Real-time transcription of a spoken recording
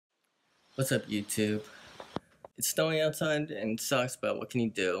What's up, YouTube? It's snowing outside and it sucks, but what can you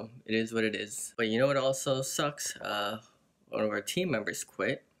do? It is what it is. But you know what also sucks? One of our team members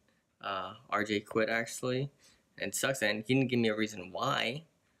quit. RJ quit, actually. And it sucks, and he didn't give me a reason why.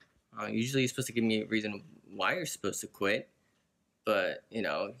 Usually you're supposed to give me a reason why you're supposed to quit. But, you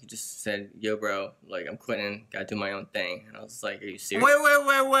know, he just said, yo, bro, like, I'm quitting, gotta do my own thing. And I was like, are you serious?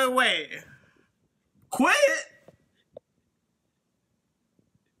 Wait. Quit?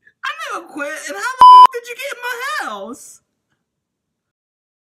 I never quit, and how the did you get in my house?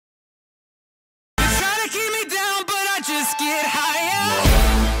 Try to keep me down, but I just get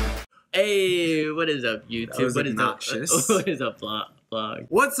higher. Hey, what is up, YouTube? That was What obnoxious. is up? What is up, vlog?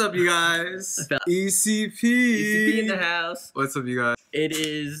 What's up, you guys? ECP. ECP in the house. What's up, you guys? It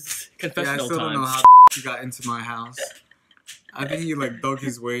is Yeah, I confessional still don't know time. how he got into my house. I think he like dug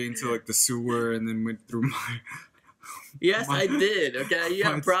his way into like the sewer and then went through my. Yes, I did. Okay, you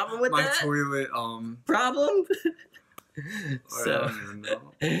have a problem with my that? toilet. Problem? I So, don't even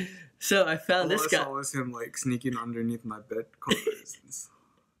know. so I found All this I guy. saw was him like sneaking underneath my bed covers.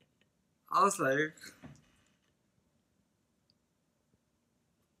 I was like,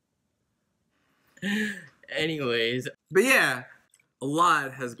 Anyways, but yeah, a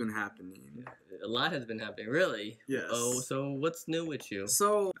lot has been happening. a lot has been happening. Really? Yes. Oh, so what's new with you?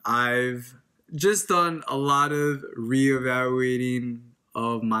 So I've just done a lot of reevaluating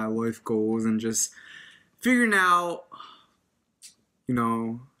of my life goals and just figuring out, you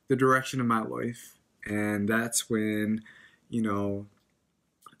know, the direction of my life. And that's when, you know,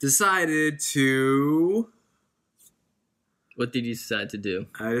 decided to. What did you decide to do?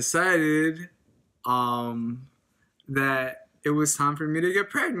 I decided that it was time for me to get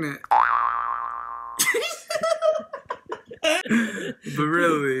pregnant. But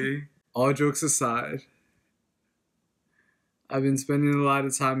really, all jokes aside, I've been spending a lot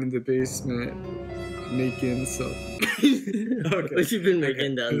of time in the basement making some. Okay. What you been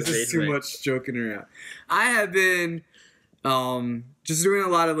making down the This is too basement? much joking around. I have been just doing a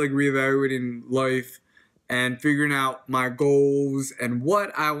lot of like reevaluating life and figuring out my goals and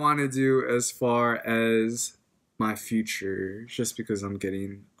what I want to do as far as my future, just because I'm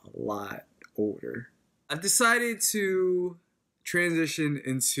getting a lot older. I've decided to transition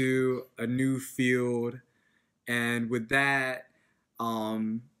into a new field, and with that,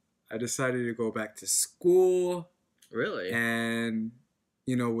 I decided to go back to school, Really? and,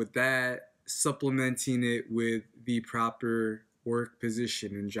 you know, with that, supplementing it with the proper work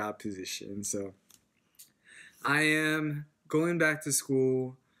position and job position. So I am going back to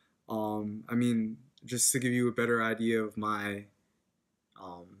school. I mean, just to give you a better idea of my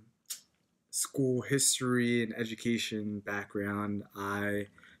school history and education background, I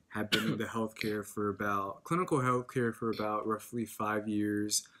have been in the clinical healthcare for about roughly 5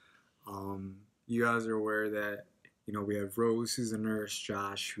 years. You guys are aware that, you know, we have Rose, who's a nurse,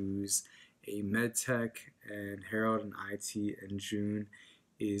 Josh, who's a med tech, and Harold in IT, and June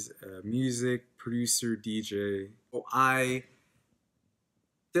is a music producer, DJ. So I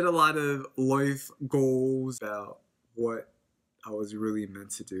did a lot of life goals about what I was really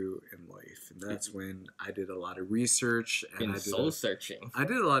meant to do in life, and that's when I did a lot of research and Soul searching. I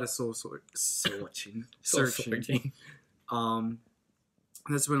did a lot of soul searching.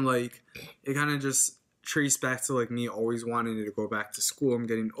 That's when like it kind of just traced back to like me always wanting to go back to school. I'm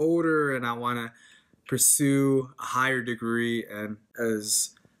getting older and I want to pursue a higher degree. And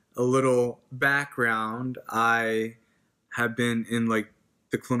as a little background, I have been in like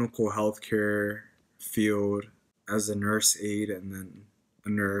the clinical healthcare field as a nurse aide and then a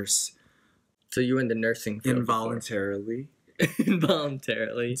nurse. So you were in the nursing field involuntarily.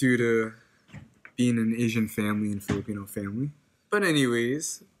 Involuntarily. Due to being an Asian family and Filipino family. But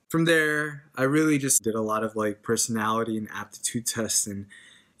anyways, from there, I really just did a lot of like personality and aptitude tests, and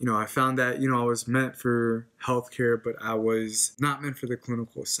you know, I found that, you know, I was meant for healthcare, but I was not meant for the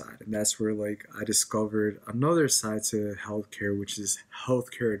clinical side. And that's where like I discovered another side to healthcare, which is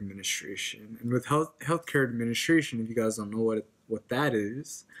healthcare administration. And with healthcare administration, if you guys don't know what that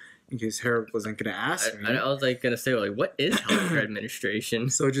is, in case Harold wasn't gonna ask me. I was like gonna say, like, what is healthcare administration?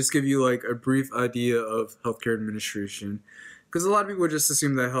 So just give you like a brief idea of healthcare administration. Because a lot of people just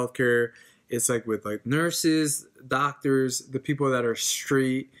assume that healthcare is like with like nurses, doctors, the people that are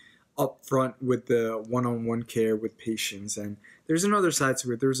straight up front with the one-on-one care with patients. And there's another side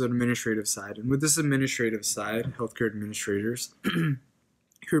to it. There's an administrative side. And with this administrative side, healthcare administrators,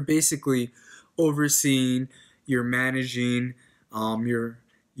 you're basically overseeing, you're managing,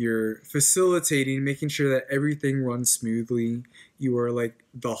 you're facilitating, making sure that everything runs smoothly. You are like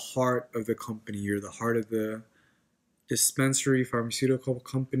the heart of the company. You're the heart of the dispensary, pharmaceutical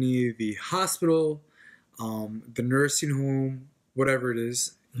company, the hospital, the nursing home, whatever it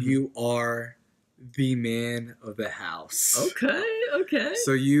is, you are the man of the house. Okay.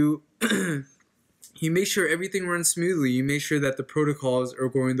 So you you make sure everything runs smoothly. You make sure that the protocols are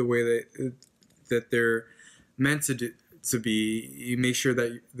going the way that they're meant to be. You make sure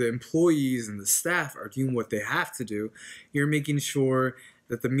that the employees and the staff are doing what they have to do. You're making sure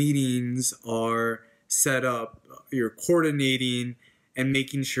that the meetings are set up. You're coordinating and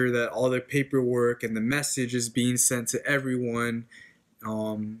making sure that all their paperwork and the message is being sent to everyone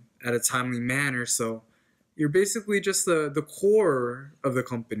at a timely manner. So you're basically just the core of the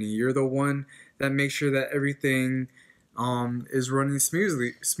company. You're the one that makes sure that everything is running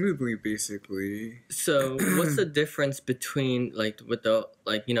smoothly, basically. So what's the difference between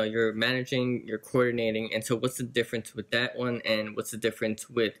you're managing, you're coordinating, and so what's the difference with that one, and what's the difference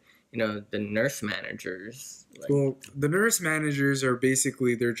with the nurse managers? Well, the nurse managers are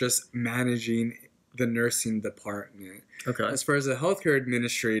basically, they're just managing the nursing department. Okay. As far as a healthcare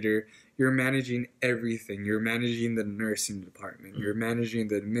administrator, you're managing everything. You're managing the nursing department. You're managing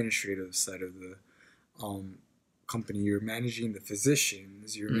the administrative side of the company. You're managing the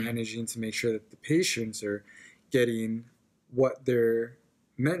physicians. You're managing to make sure that the patients are getting what they're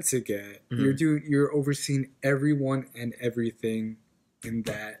meant to get. You're overseeing everyone and everything in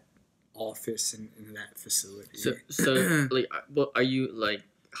that office and in that facility. So are you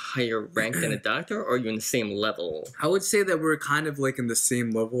higher ranked than a doctor, or are you in the same level? I would say that we're kind of in the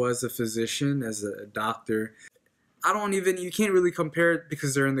same level as a physician, as a doctor. You can't really compare it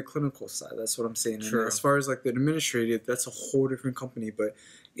because they're in the clinical side. That's what I'm saying. Sure. And as far as the administrative, that's a whole different company. But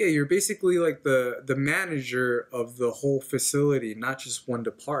yeah, you're basically the manager of the whole facility, not just one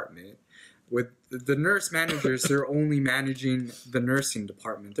department. With the nurse managers, they're only managing the nursing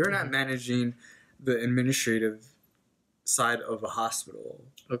department. They're not managing the administrative side of a hospital.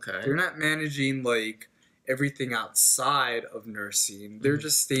 Okay. They're not managing everything outside of nursing. They're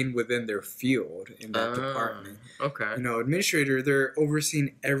just staying within their field in that department. Okay. Administrator, they're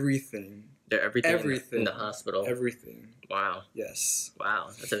overseeing everything. They're everything in the hospital. Everything. Wow. Yes. Wow.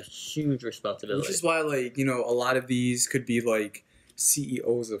 That's a huge responsibility. Which is why a lot of these could be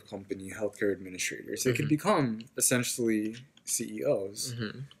CEOs of company, healthcare administrators. They could become essentially CEOs.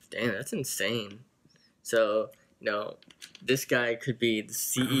 Damn, that's insane. So, this guy could be the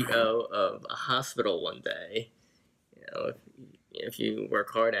CEO of a hospital one day. If you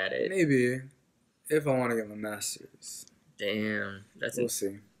work hard at it. Maybe, if I want to get my master's. Damn, we'll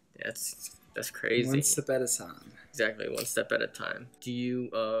see. That's crazy. One step at a time. Exactly, one step at a time. Do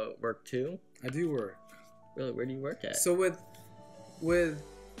you work too? I do work. Really, where do you work at? So with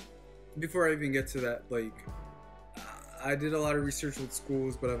before I even get to that, I did a lot of research with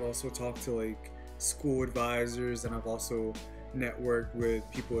schools, but I've also talked to school advisors, and I've also networked with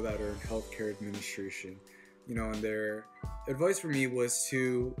people that are in healthcare administration, and their advice for me was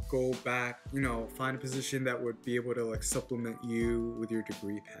to go back, find a position that would be able to supplement you with your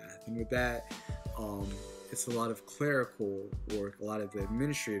degree path. And with that, it's a lot of clerical work, a lot of the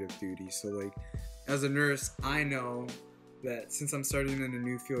administrative duties. So as a nurse, I know that since I'm starting in a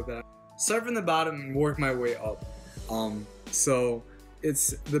new field, that I start from the bottom and work my way up. So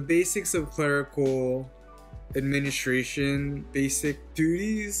it's the basics of clerical administration, basic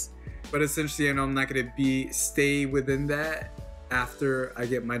duties, but essentially I'm not going to stay within that after I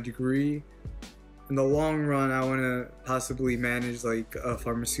get my degree. In the long run, I want to possibly manage a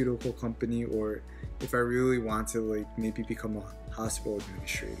pharmaceutical company, or if I really want to maybe become a hospital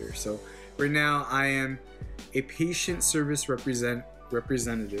administrator. So right now I am a patient service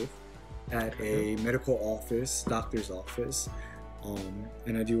representative at a medical office, doctor's office.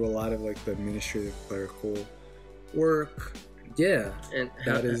 And I do a lot of the administrative clerical work. Yeah, and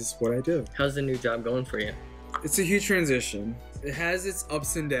that is what I do. How's the new job going for you? It's a huge transition. It has its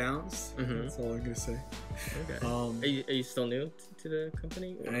ups and downs. That's all I'm gonna say. Okay. Are you still new to the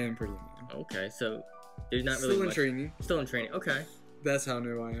company? I am pretty new. Okay, so you're not still really in training. Still in training. Okay. That's how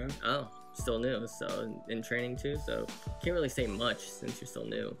new I am. Oh, still new. So in training too. So can't really say much since you're still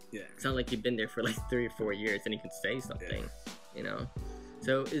new. Yeah. It's not like you've been there for 3 or 4 years and you can say something. Yeah.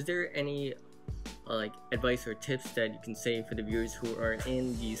 So is there any advice or tips that you can say for the viewers who are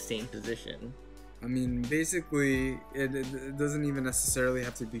in the same position? I mean, basically, it doesn't even necessarily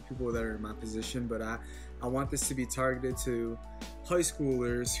have to be people that are in my position, but I want this to be targeted to high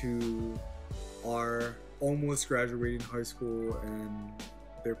schoolers who are almost graduating high school and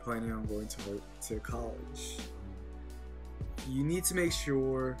they're planning on going to college. You need to make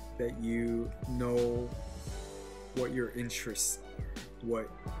sure that you know what your interests are. what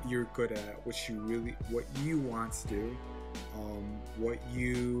you're good at, what you want to do, what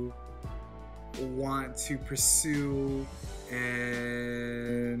you want to pursue,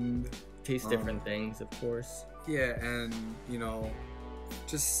 and taste different things, of course. Yeah, and you know,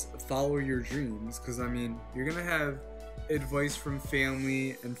 just follow your dreams, because I mean, you're gonna have advice from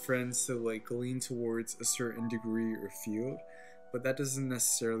family and friends to like lean towards a certain degree or field, but that doesn't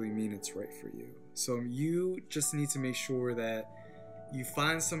necessarily mean it's right for you. So you just need to make sure that you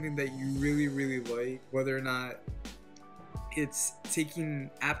find something that you really, really like, whether or not it's taking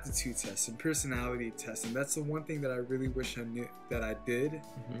aptitude tests and personality tests. And that's the one thing that I really wish I knew that I did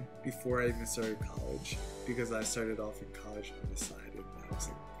before I even started college, because I started off in college undecided. That was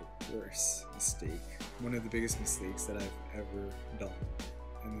like the worst mistake, one of the biggest mistakes that I've ever done.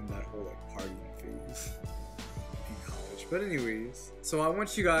 And then that whole like partying phase in college. But anyways, so I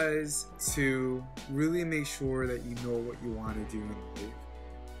want you guys to really make sure that you know what you want to do in life.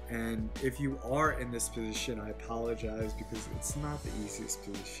 And if you are in this position, I apologize, because it's not the easiest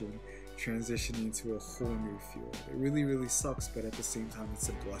position, transitioning to a whole new field. It really, really sucks, but at the same time, it's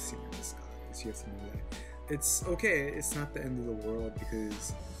a blessing in disguise. You have to know that. It's okay, it's not the end of the world,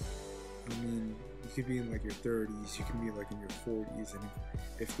 because, I mean, you could be in like your 30s, you can be like in your 40s, and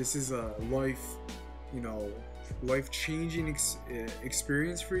if this is a life, you know, life-changing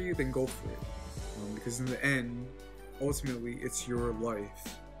experience for you, then go for it. Because in the end, ultimately, it's your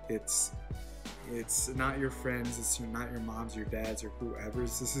life. It's not your friends, it's not your moms, your dads, or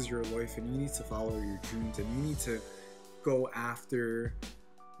whoever's. This is your life, and you need to follow your dreams, and you need to go after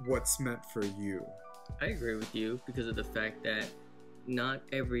what's meant for you. I agree with you, because of the fact that not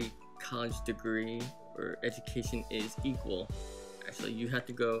every college degree or education is equal. Actually, you have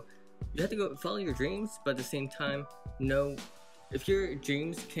to go follow your dreams, but at the same time, know if your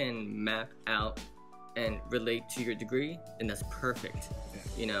dreams can map out and relate to your degree, then that's perfect.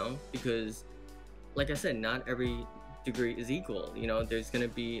 You know, because like I said, not every degree is equal. You know, there's gonna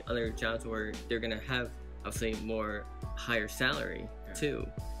be other jobs where they're gonna have, I'll say, more higher salary too.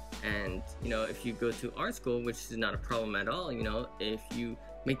 And you know, if you go to art school, which is not a problem at all, you know, if you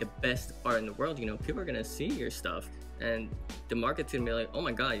make the best art in the world, you know, people are gonna see your stuff, and the market's gonna be like, oh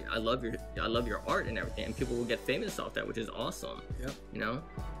my god, I love your art and everything, and people will get famous off that, which is awesome. You know,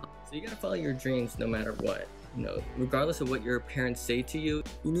 so you gotta follow your dreams no matter what. You know, regardless of what your parents say to you,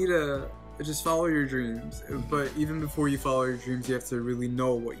 you need to just follow your dreams. But even before you follow your dreams, you have to really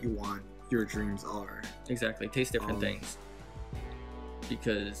know what you want your dreams are. Exactly, taste different things,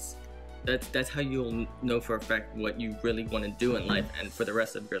 because that's how you'll know for a fact what you really want to do in life and for the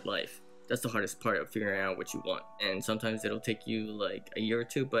rest of your life. That's the hardest part of figuring out what you want, and sometimes it'll take you like a year or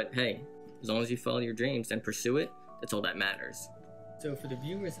two, but hey, as long as you follow your dreams and pursue it, that's all that matters. So for the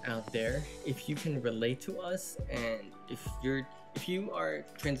viewers out there, if you can relate to us, and if you are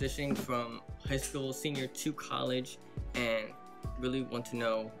transitioning from high school senior to college and really want to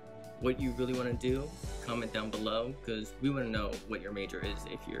know what you really want to do, comment down below, because we want to know what your major is,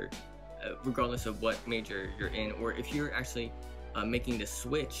 if you're regardless of what major you're in, or if you're actually making the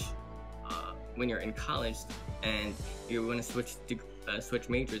switch when you're in college and you want to switch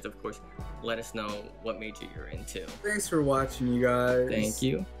majors. Of course, let us know what major you're into. Thanks for watching, you guys. Thank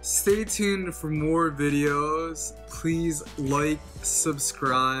you. Stay tuned for more videos. Please like,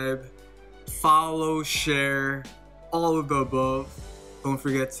 subscribe, follow, share, all of the above. Don't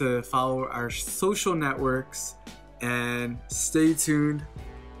forget to follow our social networks, and stay tuned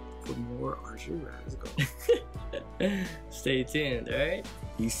for more RJ Razgo. Stay tuned, alright?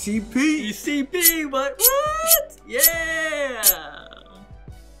 ECP! ECP! What? Yeah!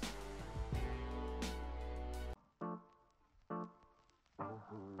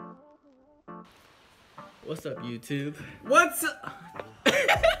 What's up, YouTube? What's up?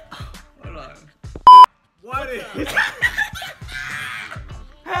 Hold on. What is?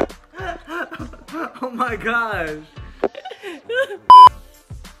 Oh my gosh.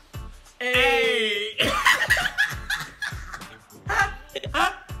 Hey!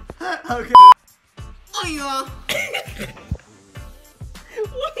 Okay. Oh yeah.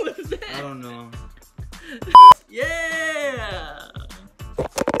 What was that? I don't know.